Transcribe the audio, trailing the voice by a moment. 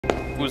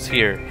Who's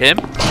here? Him?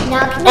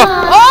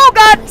 Oh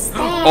God!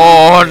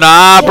 Oh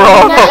nah,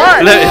 bro.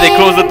 They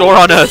closed the door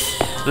on us.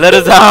 Let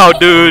us out,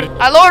 dude.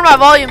 I lowered my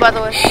volume, by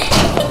the way.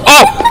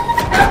 Oh!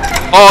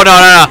 Oh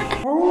no.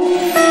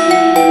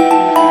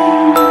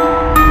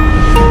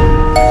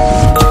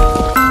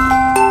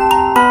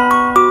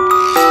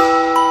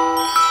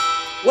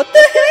 What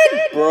the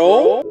heck,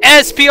 bro?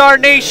 SPR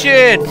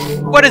Nation!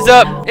 What is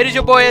up? It is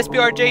your boy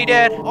SPR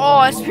JDAD.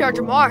 Oh, SPR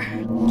Jomar.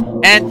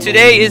 And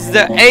today is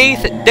the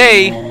 8th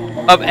day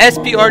of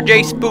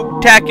SPRJ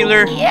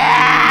Spooktacular.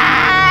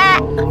 Yeah!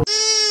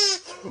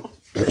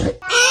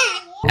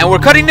 And we're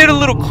cutting it a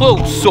little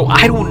close, so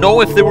I don't know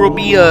if there will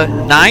be a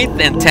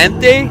 9th and 10th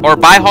day or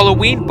by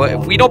Halloween, but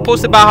if we don't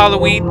post it by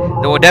Halloween,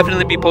 then we'll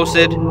definitely be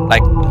posted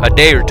like a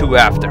day or two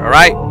after,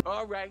 alright?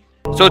 Alright.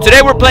 So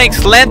today we're playing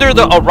Slender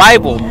the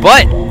Arrival,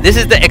 but this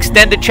is the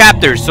extended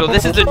chapter, so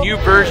this is the new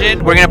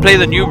version. We're gonna play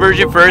the new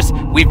version first.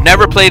 We've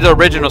never played the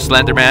original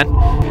Slenderman.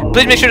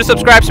 Please make sure to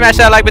subscribe, smash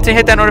that like button,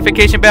 hit that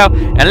notification bell,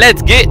 and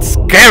let's get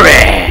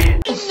scary!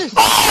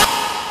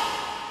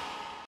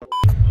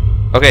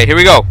 Okay, here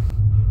we go.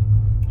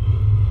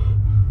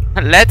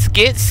 Let's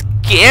get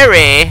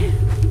scary.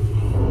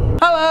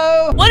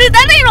 Hello. What is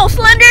that? Ain't no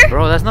Slender.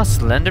 Bro, that's not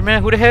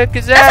Slenderman. Who the heck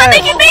is That's a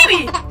that? naked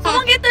baby.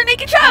 Someone get their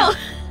naked child.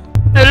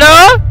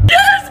 Hello?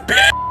 Yes,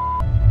 bitch.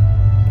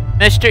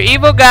 Mr.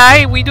 Evil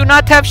Guy, we do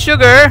not have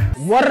sugar.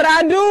 What did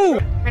I do?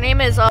 Her name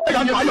is Oh!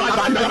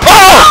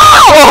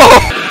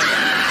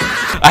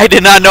 I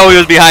did not know he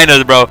was behind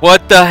us, bro.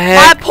 What the My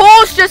heck?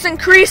 pulse just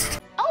increased.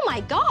 Oh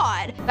my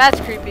god. That's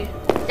creepy.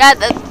 Yeah,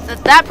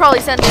 that probably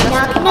sent us to the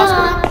hospital.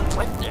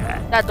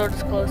 That door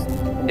just closed.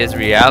 His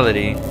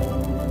reality.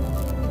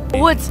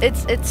 Oh, it's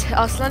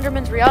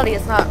Slenderman's reality.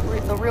 It's not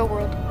the real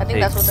world. I think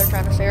that's what they're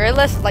trying to say, or at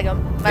least like a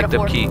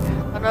metaphor. Key.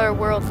 Another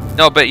world,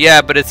 No, but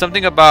yeah, but it's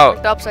something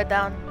about. the upside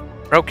down.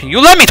 Bro, can you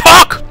let me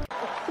talk?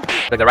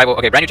 Like the Arrival.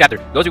 Okay, brand new chapter.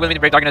 Those who willing to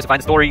break darkness to find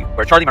the story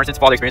where Charlie Marston's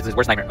father experiences his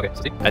worst nightmare. Okay,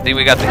 so see? I think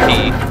we got the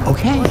key.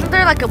 Okay. Wasn't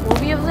there like a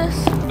movie of this?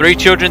 3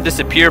 children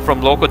disappear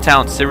from local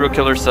town. Serial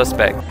killer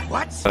suspect.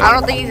 What? I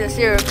don't think he's a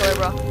serial killer,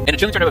 bro. In a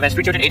chilling turn of events,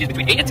 3 children ages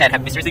between 8 and 10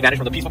 have mysteriously vanished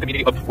from the peaceful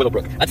community of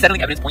Willowbrook.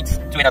 Unsettling evidence points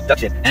to an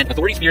abduction, and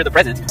authorities fear the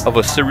presence of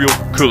a serial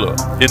killer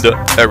in the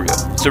area.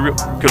 Serial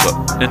killer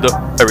in the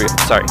area.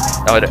 Sorry,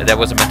 that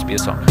wasn't meant to be a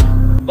song.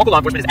 Local law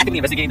enforcement is actively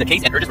investigating the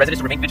case and urges residents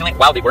to remain vigilant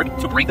while they work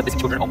to bring the missing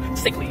children home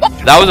safely.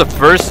 That was the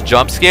first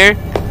jump scare,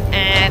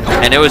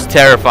 and it was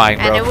terrifying,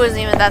 bro. And it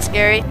wasn't even that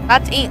scary.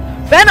 That's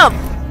Venom.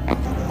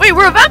 Wait,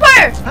 we're a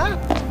vampire. Huh?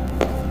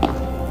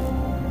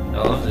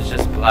 No, it's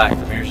just black.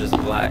 The mirror's just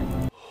black.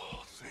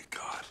 Oh, thank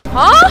God.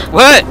 Huh?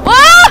 What?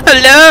 What?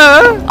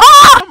 Hello?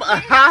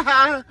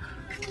 Oh!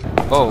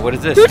 Oh, what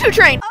is this? Choo-choo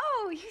train.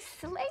 Oh, you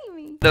slay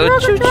me. The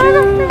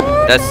choo-choo.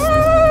 That's.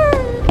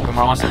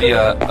 Jomar wants to be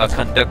a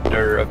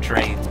conductor of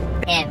trains.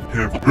 I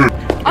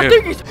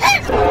think he's.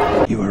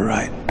 You were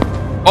right.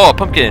 Oh, a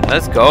pumpkin.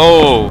 Let's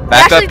go.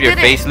 Back up actually your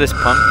did it. faceless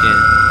pumpkin.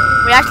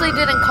 We actually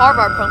didn't carve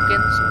our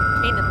pumpkins. We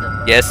painted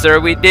them. Yes, sir,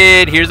 we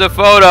did. Here's a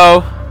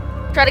photo.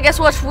 Try to guess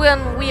which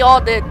one we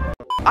all did.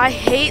 I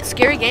hate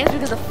scary games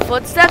because the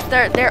footsteps,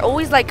 they're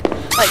always like.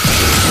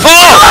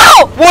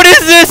 Oh! What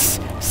is this?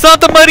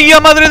 Santa Maria,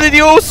 Madre de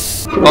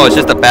Dios. Oh, it's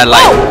just a bad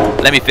light.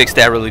 Let me fix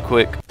that really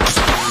quick.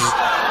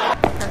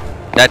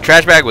 That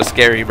trash bag was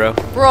scary, bro.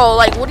 Bro,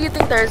 like, what do you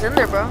think there's in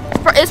there, bro?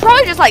 It's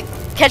probably just like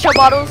ketchup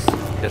bottles.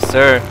 Yes,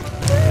 sir.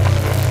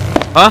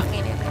 Huh?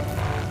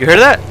 You heard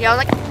that? Yeah, I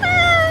was like,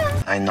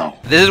 ah. I know.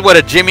 This is what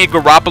a Jimmy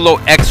Garoppolo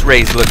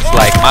X-rays looks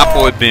like. My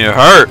boy being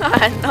hurt.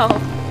 I know.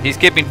 He's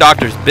keeping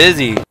doctors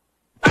busy.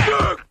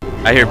 I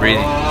hear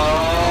breathing.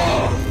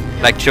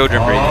 Like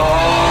children breathing.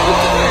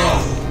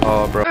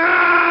 Oh, bro.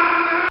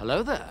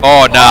 Hello there.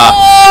 Oh, nah.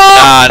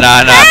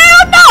 Nah.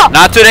 Hell no!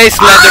 Not today,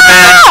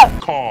 Slenderman.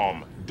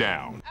 Calm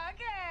down.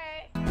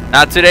 Okay.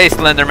 Not today,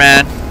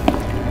 Slenderman.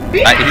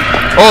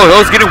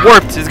 Oh, it's getting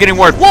warped. It's getting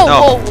warped. Whoa,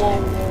 No. whoa.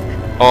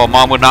 Oh,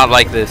 Mom would not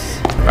like this.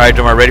 All right,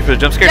 Jomar, ready for the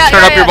jump scare? Yeah,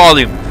 Turn yeah, up your yeah.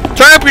 volume.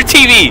 Turn up your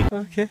TV.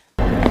 Okay.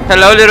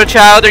 Hello, little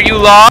child. Are you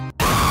lost?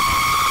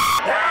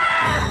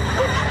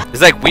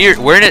 It's like weird.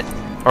 We're in it.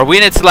 Are we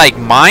in its like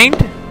mind?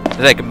 It's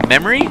like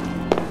memory?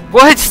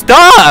 What?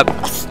 Stop!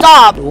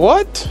 Stop.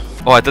 What?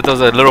 Oh, I thought that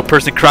was a little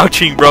person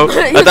crouching, bro.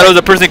 I thought it was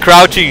a person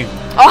crouching.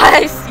 Oh,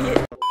 I see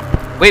it.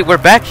 Wait, we're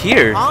back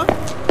here. Huh?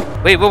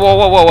 Wait,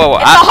 whoa.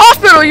 It's a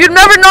hospital. You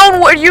never know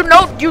where you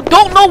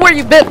don't know where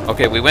you've been.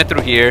 Okay, we went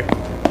through here.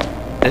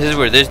 This is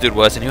where this dude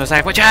was, and he was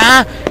like, and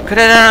I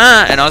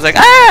was like,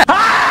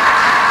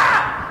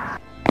 ah!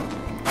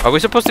 Are we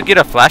supposed to get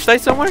a flashlight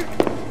somewhere?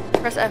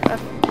 Press F.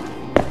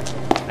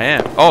 I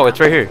am. Oh, it's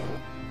right here.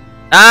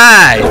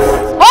 Nice!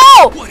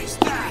 Oh! What is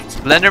that?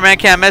 Slenderman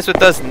can't mess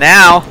with us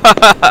now.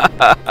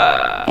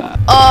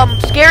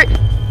 Scary.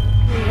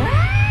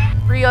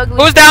 Pretty ugly.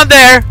 Who's down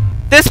there?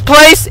 This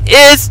place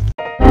is...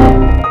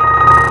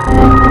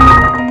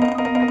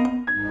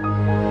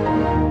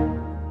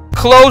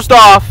 closed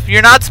off.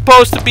 You're not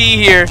supposed to be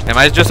here. Am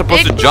I just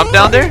supposed to jump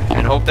down there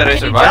and hope that I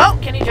survive?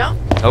 Can you jump?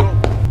 Nope.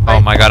 Oh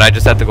my god, I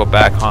just have to go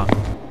back, huh?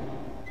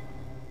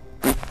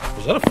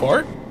 Was that a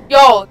fart?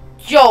 Yo,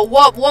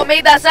 what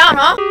made that sound,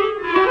 huh?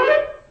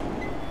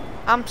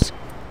 I'm.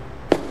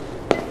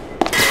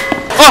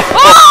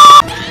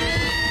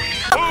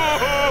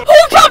 Who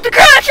dropped the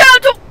trash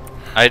out?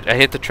 I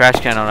hit the trash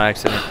can on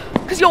accident.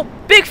 Cause yo,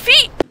 big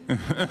feet.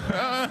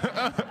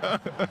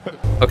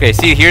 Okay,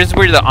 see, here's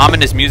where the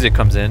ominous music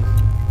comes in.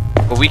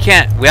 But we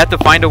can't. We have to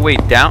find a way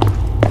down.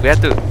 We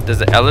have to. Does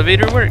the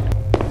elevator work?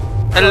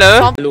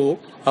 Hello? Hello,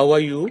 how are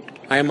you?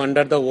 I am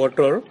under the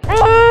water.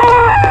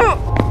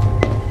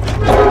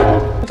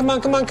 Come on,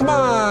 come on, come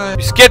on.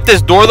 You skipped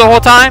this door the whole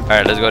time?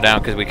 Alright, let's go down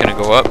because we couldn't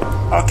go up.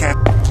 Okay.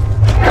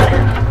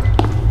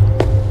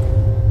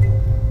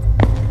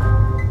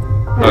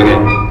 Okay.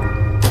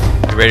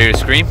 You ready to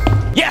scream?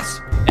 Yes.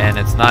 And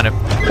it's not a.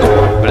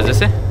 What does this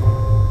say?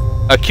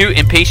 Acute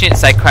inpatient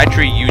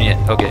psychiatry unit.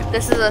 Okay.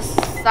 This is a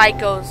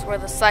psychos where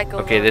the psychos.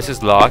 Okay, this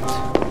is locked.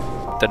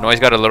 The noise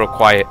got a little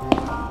quiet.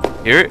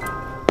 Hear it?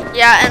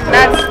 Yeah, and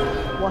that's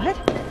what?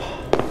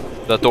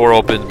 The door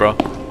opens, bro.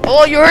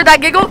 Oh, you heard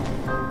that giggle?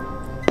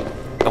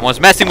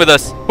 Someone's messing with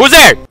us. Who's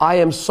there? I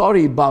am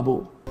sorry,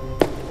 Babu.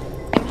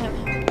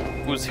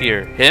 Who's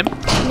here? Him?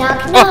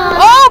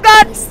 Oh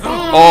God!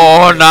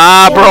 Oh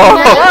nah, bro.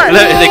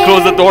 They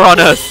closed the door on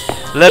us.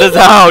 Let us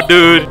out,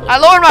 dude. I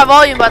lowered my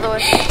volume, by the way.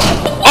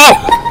 Oh!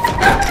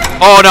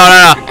 Oh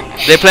no.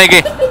 They playing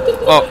game.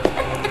 Oh.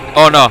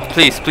 Oh no.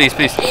 Please. Please,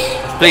 sir.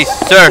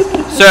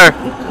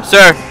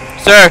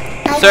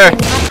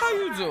 How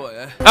you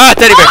doing? Ah,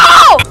 teddy bear.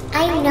 Oh!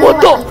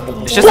 What the?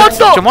 It's just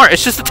Jomar.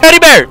 It's just a teddy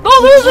bear. No,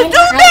 there's a dude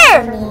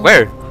there.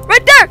 Where?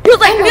 Right there. He was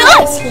like,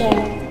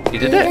 You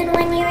did that? Even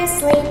when you're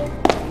asleep.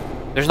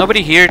 There's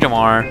nobody here,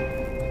 Jomar.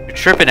 You're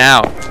tripping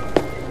out.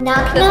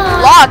 Knock, It's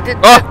knock. locked.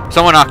 Oh,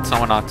 someone knocked.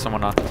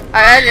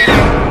 I didn't.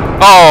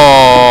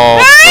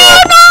 Oh.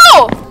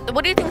 No!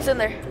 What do you think's in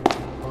there?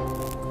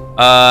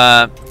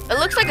 It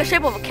looks like a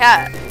shape of a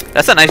cat.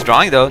 That's a nice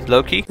drawing though,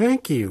 low key.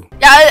 Thank you.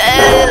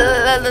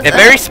 Yeah. It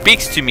very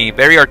speaks to me.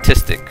 Very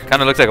artistic.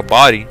 Kind of looks like a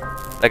body,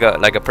 like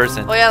a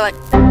person. Oh yeah, like.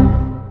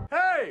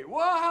 Hey,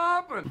 what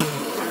happened?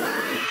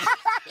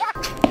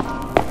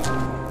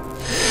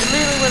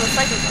 Literally where the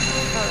psychos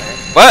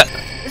are. What?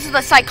 This is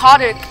the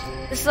psychotic.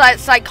 This is like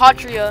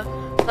psychotria.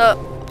 The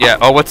Yeah.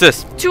 Oh, what's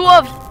this? 2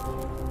 of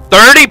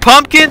 30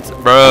 pumpkins,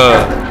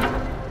 bruh.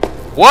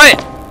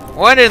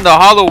 What in the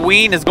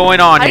Halloween is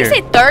going on How do here?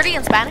 you say 30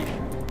 in Spanish?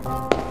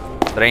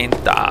 30.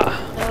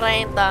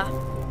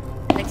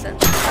 Makes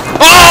sense.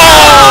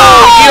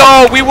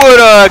 Oh! Yo, we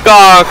would've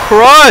got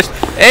crushed.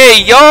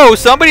 Hey, yo,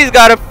 somebody's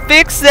gotta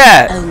fix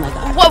that.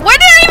 What? Where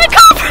did it even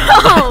come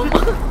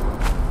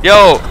from?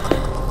 Yo.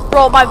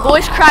 Bro, my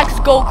voice cracks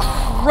go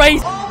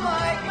crazy.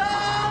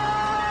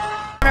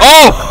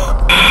 Oh!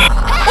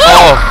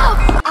 Oh!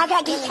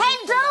 You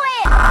can't do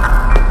it.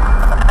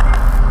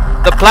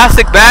 The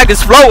plastic bag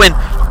is floating.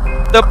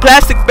 The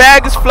plastic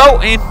bag is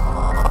floating.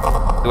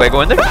 Do I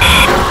go in there?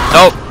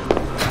 Nope.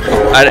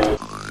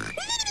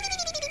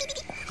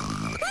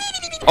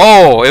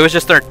 Oh, it was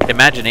just their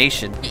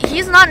imagination.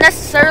 He's not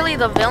necessarily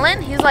the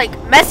villain. He's like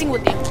messing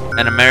with you.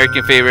 An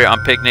American favorite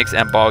on picnics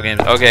and ball games.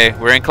 Okay,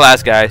 we're in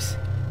class, guys.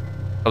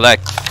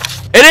 Collect.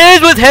 It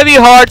is with heavy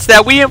hearts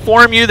that we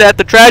inform you that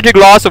the tragic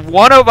loss of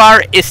one of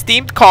our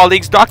esteemed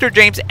colleagues, Dr.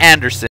 James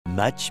Anderson,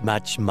 Much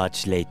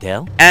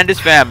later. and his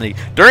family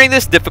during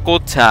this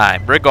difficult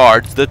time.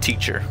 Regards, the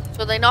teacher.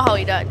 So they know how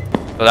he died.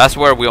 So that's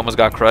where we almost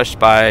got crushed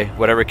by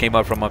whatever came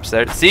up from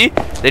upstairs. See?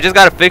 They just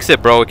gotta fix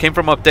it, bro. It came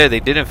from up there. They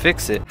didn't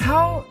fix it.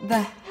 How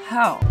the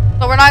hell?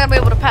 So we're not gonna be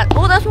able to pass.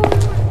 Oh, that's what we're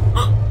doing.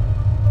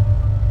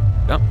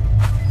 Yep.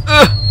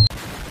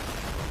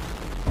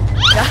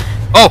 Yeah.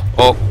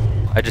 Oh.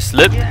 I just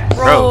slipped.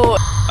 Bro.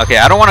 Okay,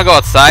 I don't want to go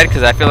outside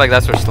because I feel like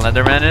that's where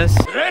Slenderman is.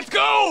 Let's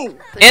go!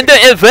 In the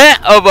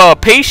event of a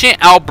patient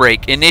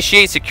outbreak,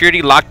 initiate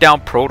security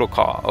lockdown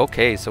protocol.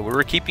 Okay, so we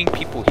were keeping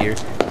people here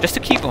just to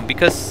keep them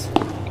because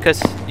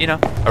you know.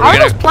 How are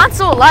those plants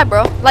still alive,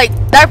 bro? Like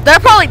they're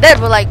probably dead,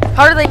 but like,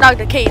 how do they not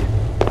decay?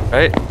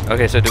 Right?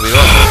 Okay, so do we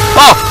go?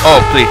 Oh,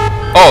 please.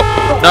 Oh,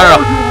 no.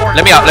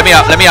 Let me out.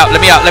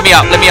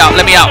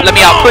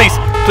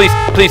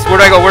 Please. Where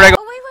do I go? Oh, wait.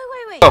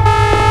 Oh.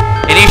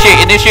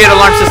 Initiate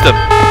alarm system.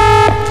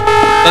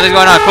 Something's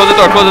going on. Close the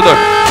door.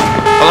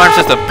 Alarm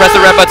system. Press the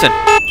red button.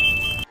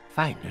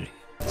 Finally.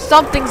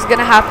 Something's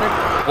gonna happen.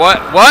 What?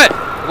 Where?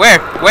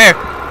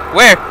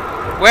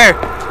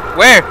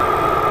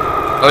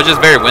 Oh, it's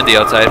just very windy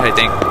outside, I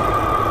think.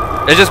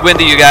 It's just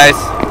windy, you guys.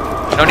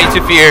 No need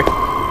to fear.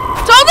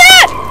 So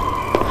that!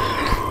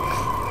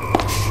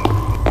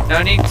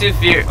 No need to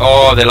fear.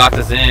 Oh, they locked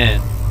us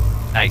in.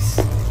 Nice.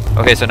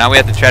 Okay, so now we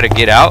have to try to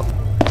get out.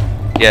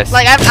 Yes.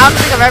 Like I don't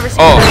think I've ever seen.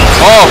 Oh.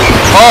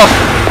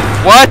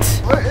 What?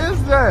 What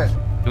is that?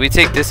 Do we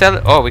take this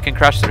out? Oh, we can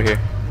crash through here.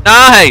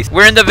 Nice.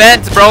 We're in the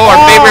vents, bro.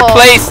 Our favorite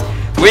place.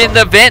 We're in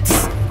the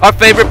vents. Our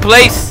favorite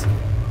place.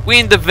 We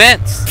in the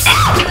vents.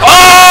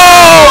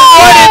 Oh!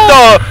 What in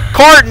the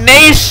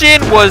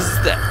carnation was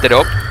that? Did it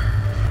open?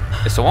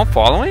 Is someone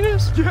following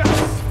us?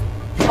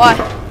 What?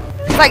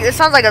 It's like it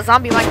sounds like a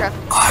zombie Minecraft.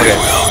 Okay.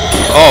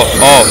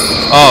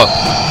 Oh.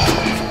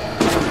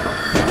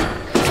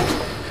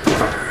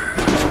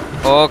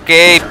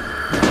 Okay.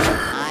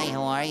 Hi,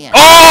 how are you?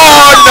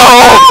 Oh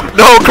no!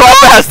 No, crawl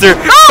faster!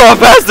 Crawl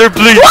faster,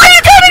 please! Why are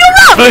you turning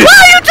around? Please, Why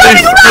are you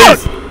turning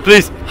around?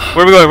 Please!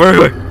 Where are we going? Where are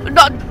we going?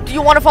 No, do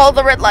you want to follow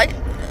the red light?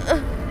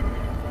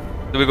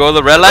 Do we go with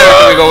the red light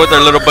or do we go with our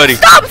little buddy?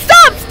 Stop!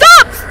 Stop!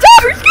 Stop!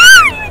 Stop! You're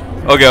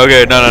scaring me! Okay.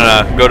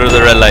 No. Go to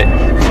the red light.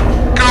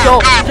 Yo,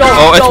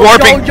 Oh, it's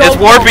warping! It's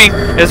warping!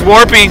 It's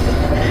warping!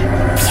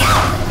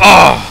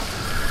 Oh!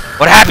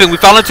 What happened? We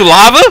fell into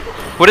lava?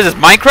 What is this,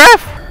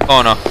 Minecraft?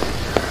 Oh no.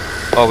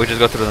 Oh, we just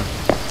go through them.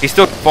 He's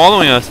still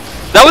following us.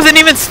 That wasn't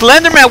even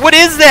Slenderman! What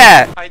is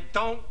that? I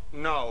don't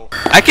know.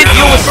 I can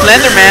deal with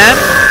Slenderman!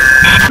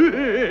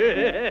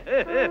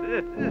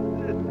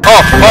 Oh!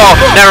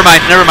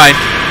 Never mind.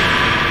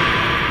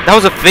 That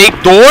was a fake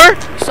door?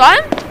 You saw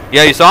him?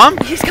 Yeah, you saw him?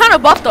 He's kind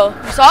of buff though.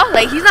 You saw?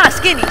 Like, he's not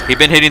skinny. He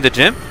been hitting the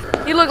gym?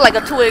 He looked like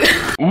a twig.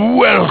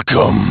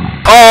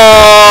 Welcome.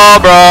 Oh,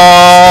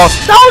 bro!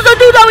 That was the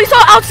dude that we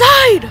saw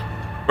outside!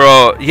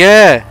 Bro,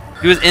 yeah.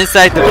 He was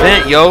inside the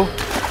vent, yo.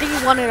 I think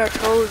he wanted our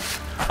toes.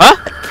 Huh?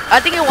 I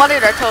think he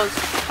wanted our toes.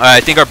 Alright, I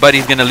think our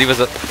buddy's gonna leave us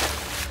up.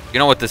 You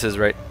know what this is,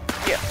 right?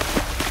 Yeah.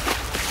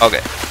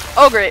 Okay.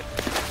 Oh, great.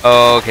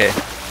 Okay.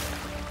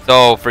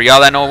 So, for y'all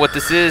that know what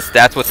this is,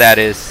 that's what that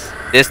is.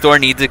 This door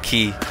needs a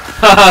key.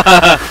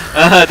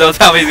 Don't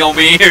tell me he's gonna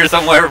be here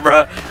somewhere,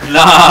 bro.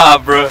 Nah,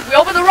 bro. We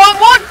opened the wrong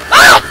one!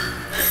 Ah!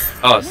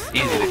 Oh, it's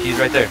easy. The key's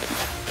right there.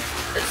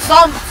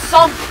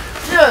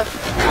 Yeah.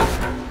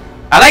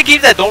 I like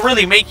games that don't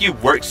really make you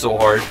work so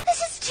hard.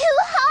 This is too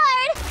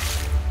hard.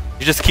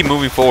 You just keep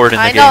moving forward in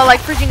the I game. know,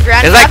 like freaking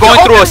Granny. It's like You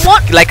have going to through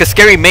open like a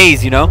scary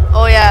maze, you know?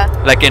 Oh, yeah.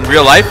 Like in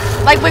real life.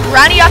 Like with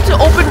Granny, you have to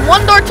open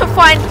one door to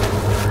find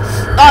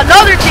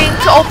another thing,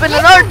 to open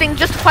another thing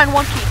just to find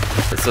one key.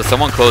 So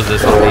someone closed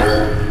this on me.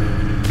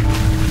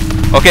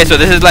 Okay, so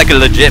this is like a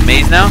legit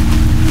maze now.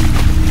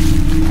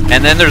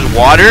 And then there's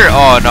water.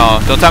 Oh no!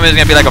 Don't tell me there's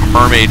gonna be like a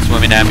mermaid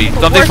swimming at me.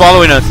 Something's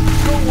following us.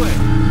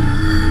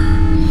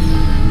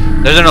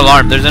 There's an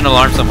alarm. There's an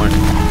alarm somewhere.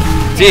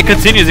 See, it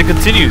continues. It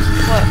continues.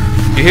 What?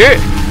 You hear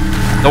it?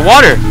 The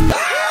water.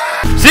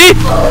 See?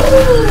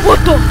 What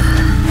the?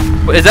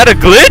 Is that a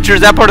glitch or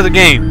is that part of the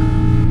game?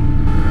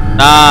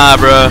 Nah,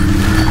 bro.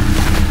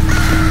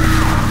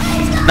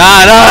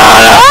 Nah.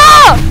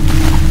 Ah!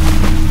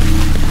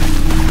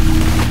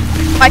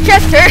 My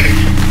chest hurt.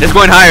 It's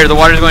going higher. The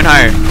water's going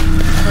higher.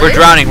 We're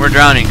drowning. We're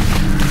drowning.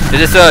 Is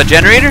this a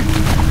generator?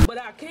 But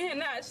I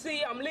cannot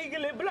see. I'm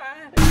legally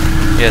blind.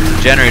 Yeah, it's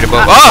a generator.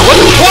 But what?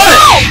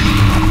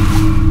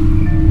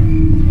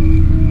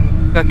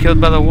 Got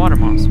killed by the water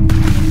monster.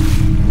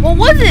 What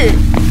was it?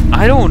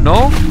 I don't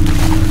know.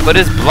 But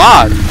it's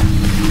blood.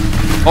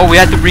 Oh, we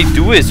had to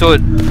redo it. So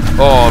it.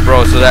 Oh,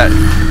 bro. So that.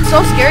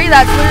 So scary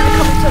that it's literally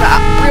coming to the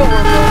real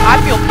world, bro. I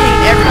feel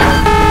pain everywhere.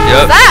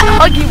 Yep. That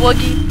Huggy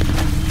Wuggy.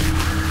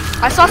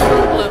 I saw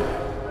something blue.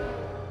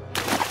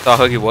 Saw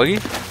Huggy Wuggy?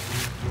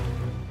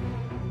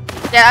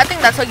 Yeah, I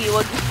think that's Huggy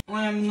Wuggy.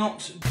 I am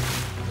not.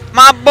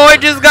 My boy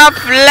just got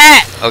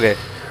flat. Okay.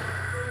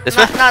 This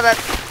way? Not that.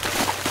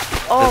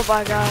 Oh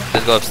my gosh.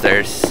 Let's go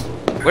upstairs.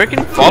 We're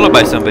getting followed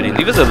by somebody.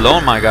 Leave us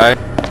alone, my guy.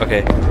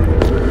 Okay.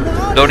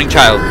 Loading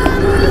child.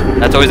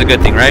 That's always a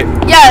good thing, right?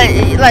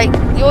 Yeah, like,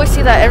 you always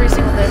see that every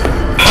single day.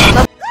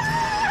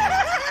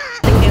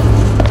 Thank you.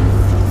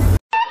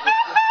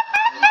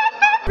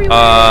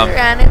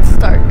 And it's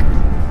dark.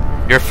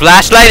 Your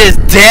flashlight is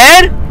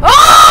dead?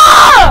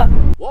 Ah!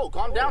 Whoa,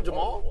 calm down,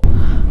 Jamal.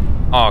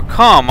 Oh,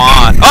 come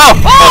on. Oh,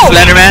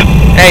 Slenderman.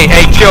 Hey,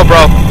 chill,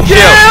 bro.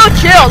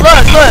 Chill.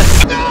 Look.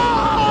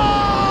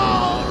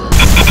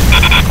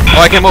 Oh,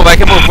 I can move.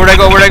 Where'd I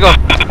go?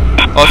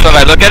 Oh, so if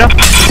I look at him?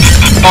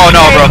 Oh,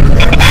 no, bro.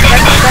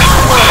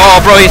 Oh,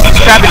 bro, he's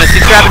trapping us.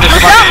 Look down.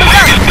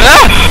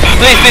 Ah!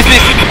 Please.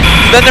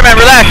 Slenderman,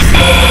 relax.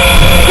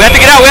 We have to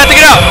get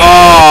out.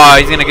 Oh,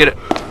 he's gonna get it.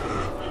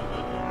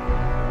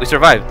 We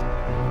survived.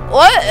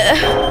 What?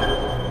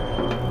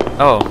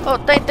 Oh. Oh,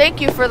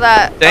 thank you for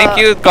that. Thank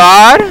you,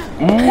 God.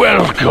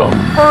 Welcome.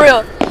 For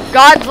real.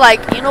 God's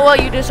like, you know what?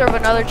 You deserve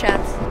another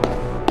chance.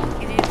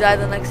 You die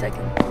the next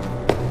second.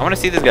 I want to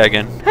see this guy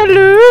again.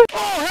 Hello.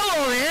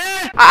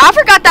 I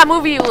forgot that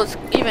movie was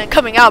even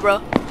coming out,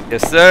 bro.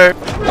 Yes, sir.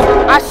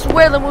 I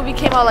swear the movie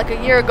came out like a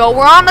year ago.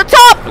 We're on the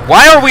top.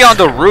 Why are we on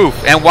the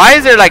roof? And why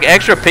is there like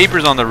extra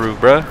papers on the roof,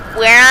 bro?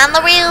 We're on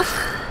the roof.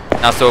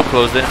 Now so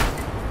closed it.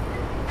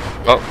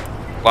 Oh.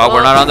 Well,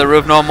 we're not on the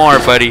roof no more,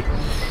 buddy.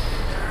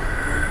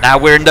 Now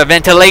we're in the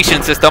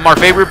ventilation system, our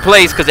favorite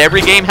place, because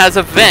every game has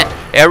a vent.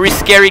 Every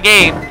scary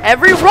game.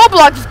 Every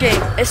Roblox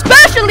game,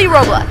 especially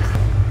Roblox.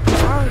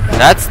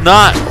 That's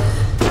not.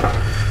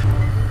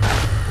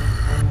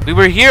 We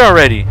were here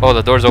already. Oh,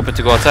 the door's open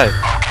to go outside.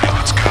 Okay,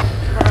 let's go.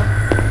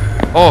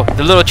 Oh,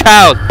 the little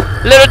child.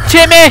 Little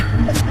Timmy.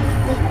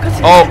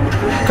 Oh,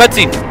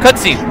 cutscene.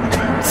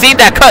 Scene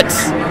that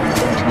cuts.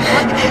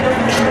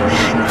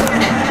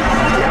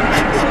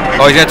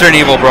 Oh, he's gonna turn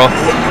evil, bro.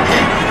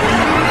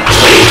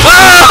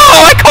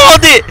 Oh, I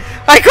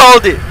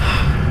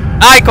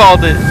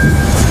called it.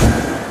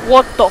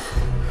 What the?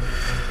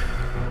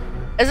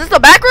 Is this the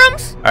back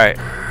rooms? All right.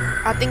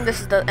 I think this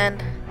is the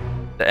end.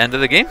 The end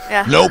of the game?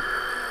 Yeah. Nope.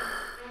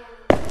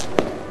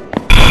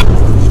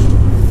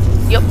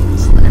 Yep.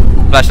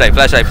 Flashlight,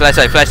 flashlight,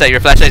 flashlight, flashlight. Your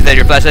flashlight's dead.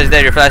 Your flashlight's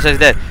dead. Your flashlight's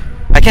dead.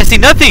 I can't see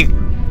nothing.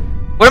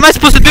 What am I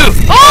supposed to do?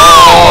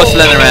 Oh,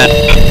 Slenderman.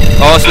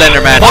 Oh,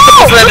 Slenderman.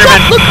 Multiple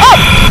Slenderman. Look up!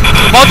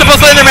 Multiple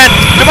Slenderman.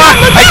 Come on.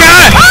 I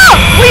got it. Oh!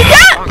 We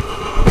got!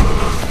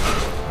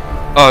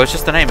 Oh, it's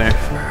just a nightmare.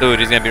 Dude,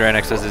 he's gonna be right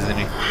next to us, isn't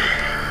he?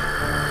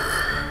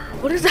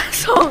 What is that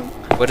song?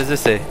 What does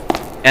this say?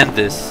 End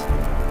this.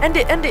 End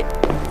it, end it.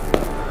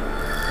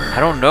 I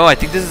don't know. I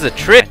think this is a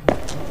trick.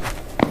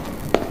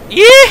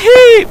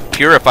 Yee!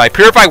 Purify.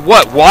 Purify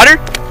what? Water?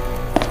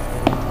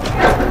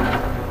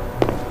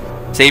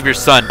 Save your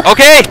son.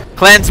 Okay.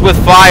 Cleanse with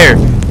fire.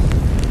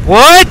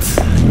 What?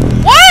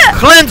 What?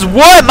 Cleanse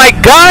what, my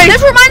guy?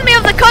 This reminds me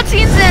of the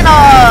cutscenes in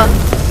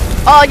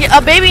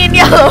A Baby in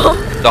Yellow.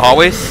 The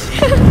hallways?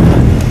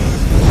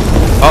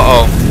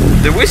 Uh-oh.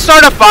 Did we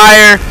start a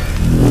fire?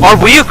 Are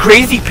we a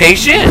crazy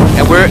patient?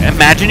 And we're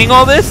imagining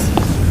all this?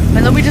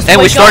 And then we just And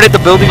we wake started up.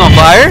 the building on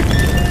fire?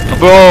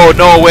 Bro,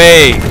 no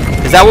way.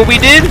 Is that what we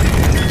did?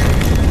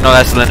 No,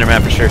 that's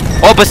Slenderman for sure.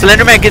 Oh, but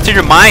Slenderman gets in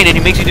your mind and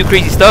he makes you do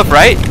crazy stuff,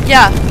 right?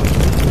 Yeah.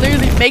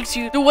 Literally makes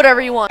you do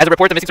whatever you want. As a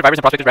report, the missing survivors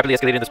and prospectors rapidly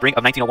escalated in the spring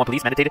of 1901.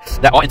 Police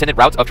mandated that all intended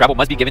routes of travel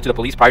must be given to the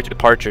police prior to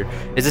departure.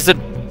 Is this a...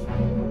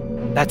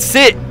 That's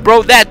it,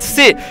 bro. That's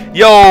it.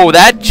 Yo,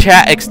 that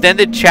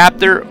extended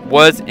chapter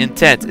was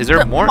intense. Is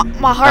there more?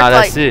 My heart, Nah,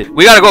 that's it.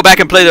 We gotta go back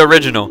and play the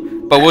original,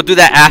 but we'll do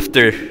that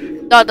after.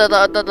 The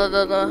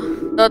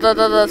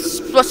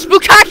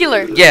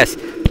spooktacular. Yes.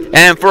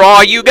 And for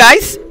all you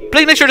guys,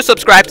 please make sure to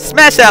subscribe,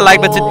 smash that like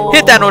button,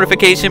 hit that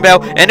notification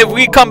bell, and if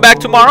we come back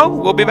tomorrow,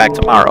 we'll be back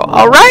tomorrow.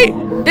 All right?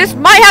 This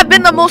might have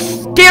been the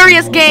most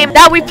scariest game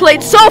that we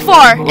played so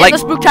far in the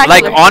spooktacular.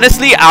 Like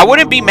honestly, I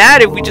wouldn't be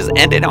mad if we just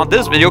ended on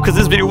this video because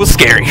this video was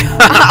scary.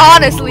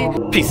 Honestly.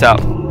 Peace out.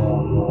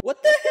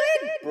 What the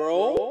heck,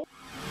 bro?